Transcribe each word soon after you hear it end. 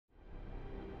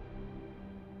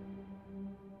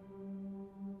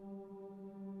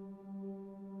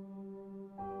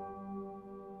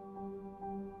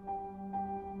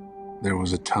There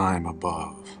was a time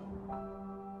above,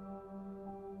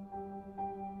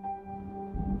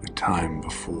 a time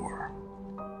before.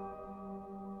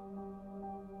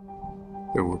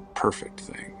 There were perfect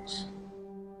things.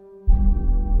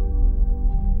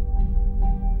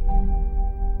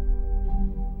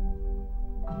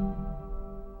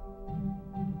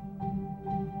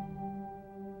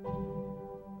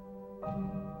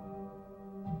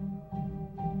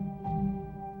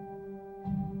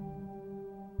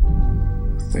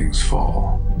 Things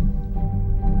fall.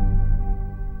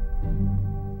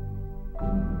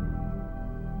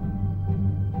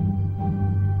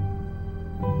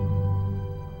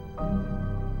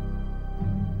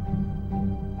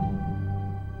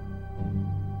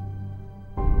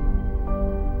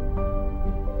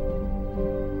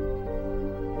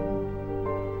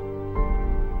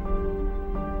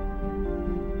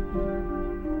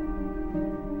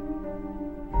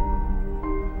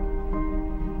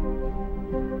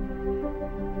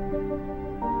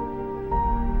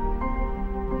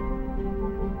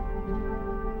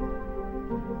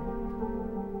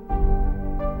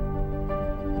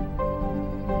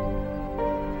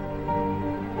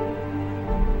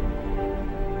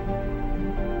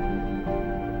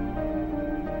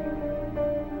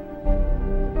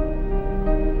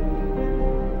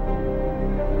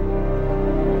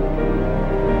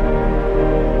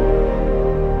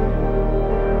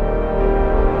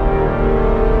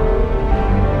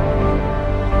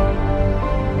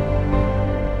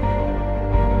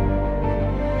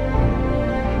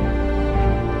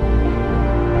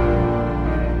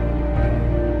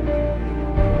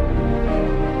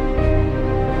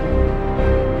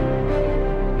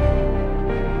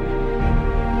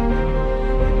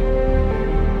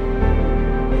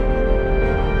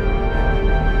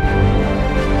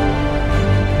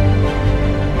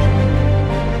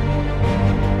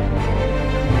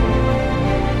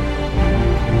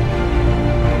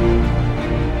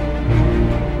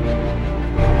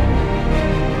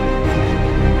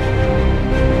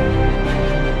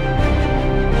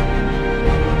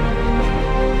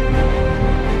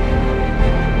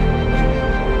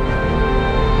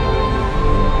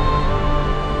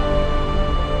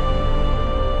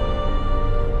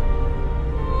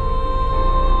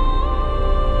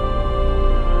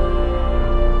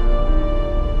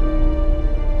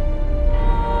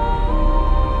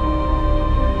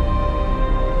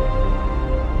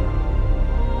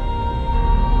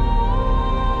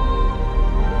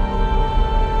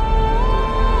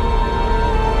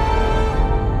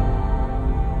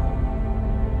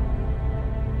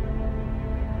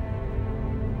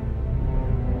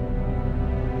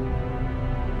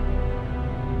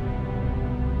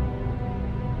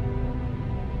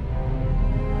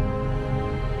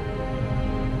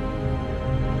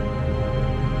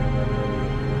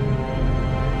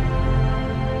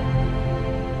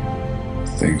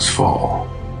 Things fall.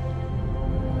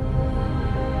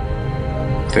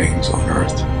 Things on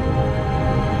Earth.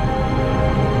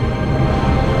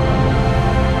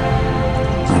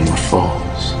 And what falls.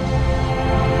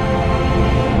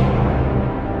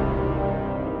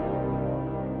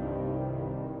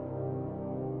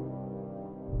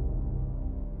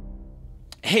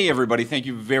 Hey everybody, thank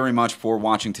you very much for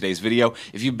watching today's video.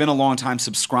 If you've been a long-time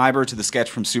subscriber to the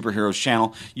Sketch from Superheroes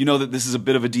channel, you know that this is a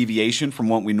bit of a deviation from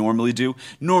what we normally do.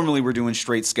 Normally we're doing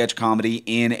straight sketch comedy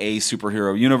in a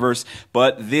superhero universe,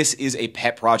 but this is a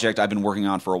pet project I've been working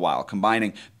on for a while,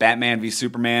 combining Batman v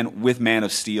Superman with Man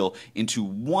of Steel into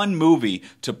one movie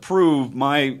to prove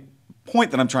my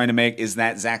point that I'm trying to make is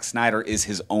that Zach Snyder is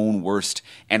his own worst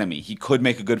enemy. He could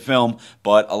make a good film,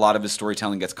 but a lot of his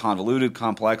storytelling gets convoluted,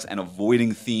 complex, and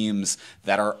avoiding themes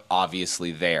that are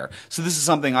obviously there. So this is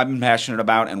something I've been passionate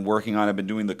about and working on. I've been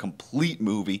doing the complete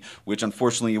movie, which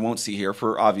unfortunately you won't see here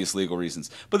for obvious legal reasons.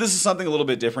 But this is something a little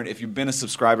bit different. If you've been a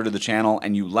subscriber to the channel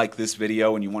and you like this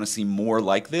video and you want to see more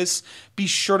like this, be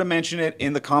sure to mention it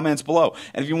in the comments below.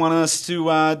 And if you want us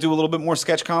to do a little bit more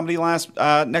sketch comedy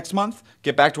next month,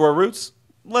 get back to our roots,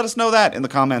 let us know that in the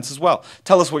comments as well.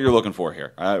 Tell us what you're looking for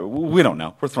here. We don't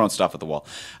know. We're throwing stuff at the wall.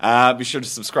 Be sure to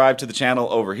subscribe to the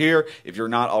channel over here. If you're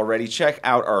not already, check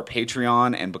out our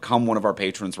Patreon and become one of our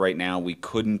patrons right now. We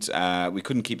couldn't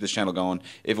keep this channel going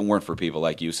if it weren't for people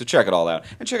like you. So check it all out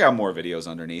and check out more videos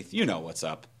underneath. You know what's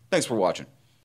up. Thanks for watching.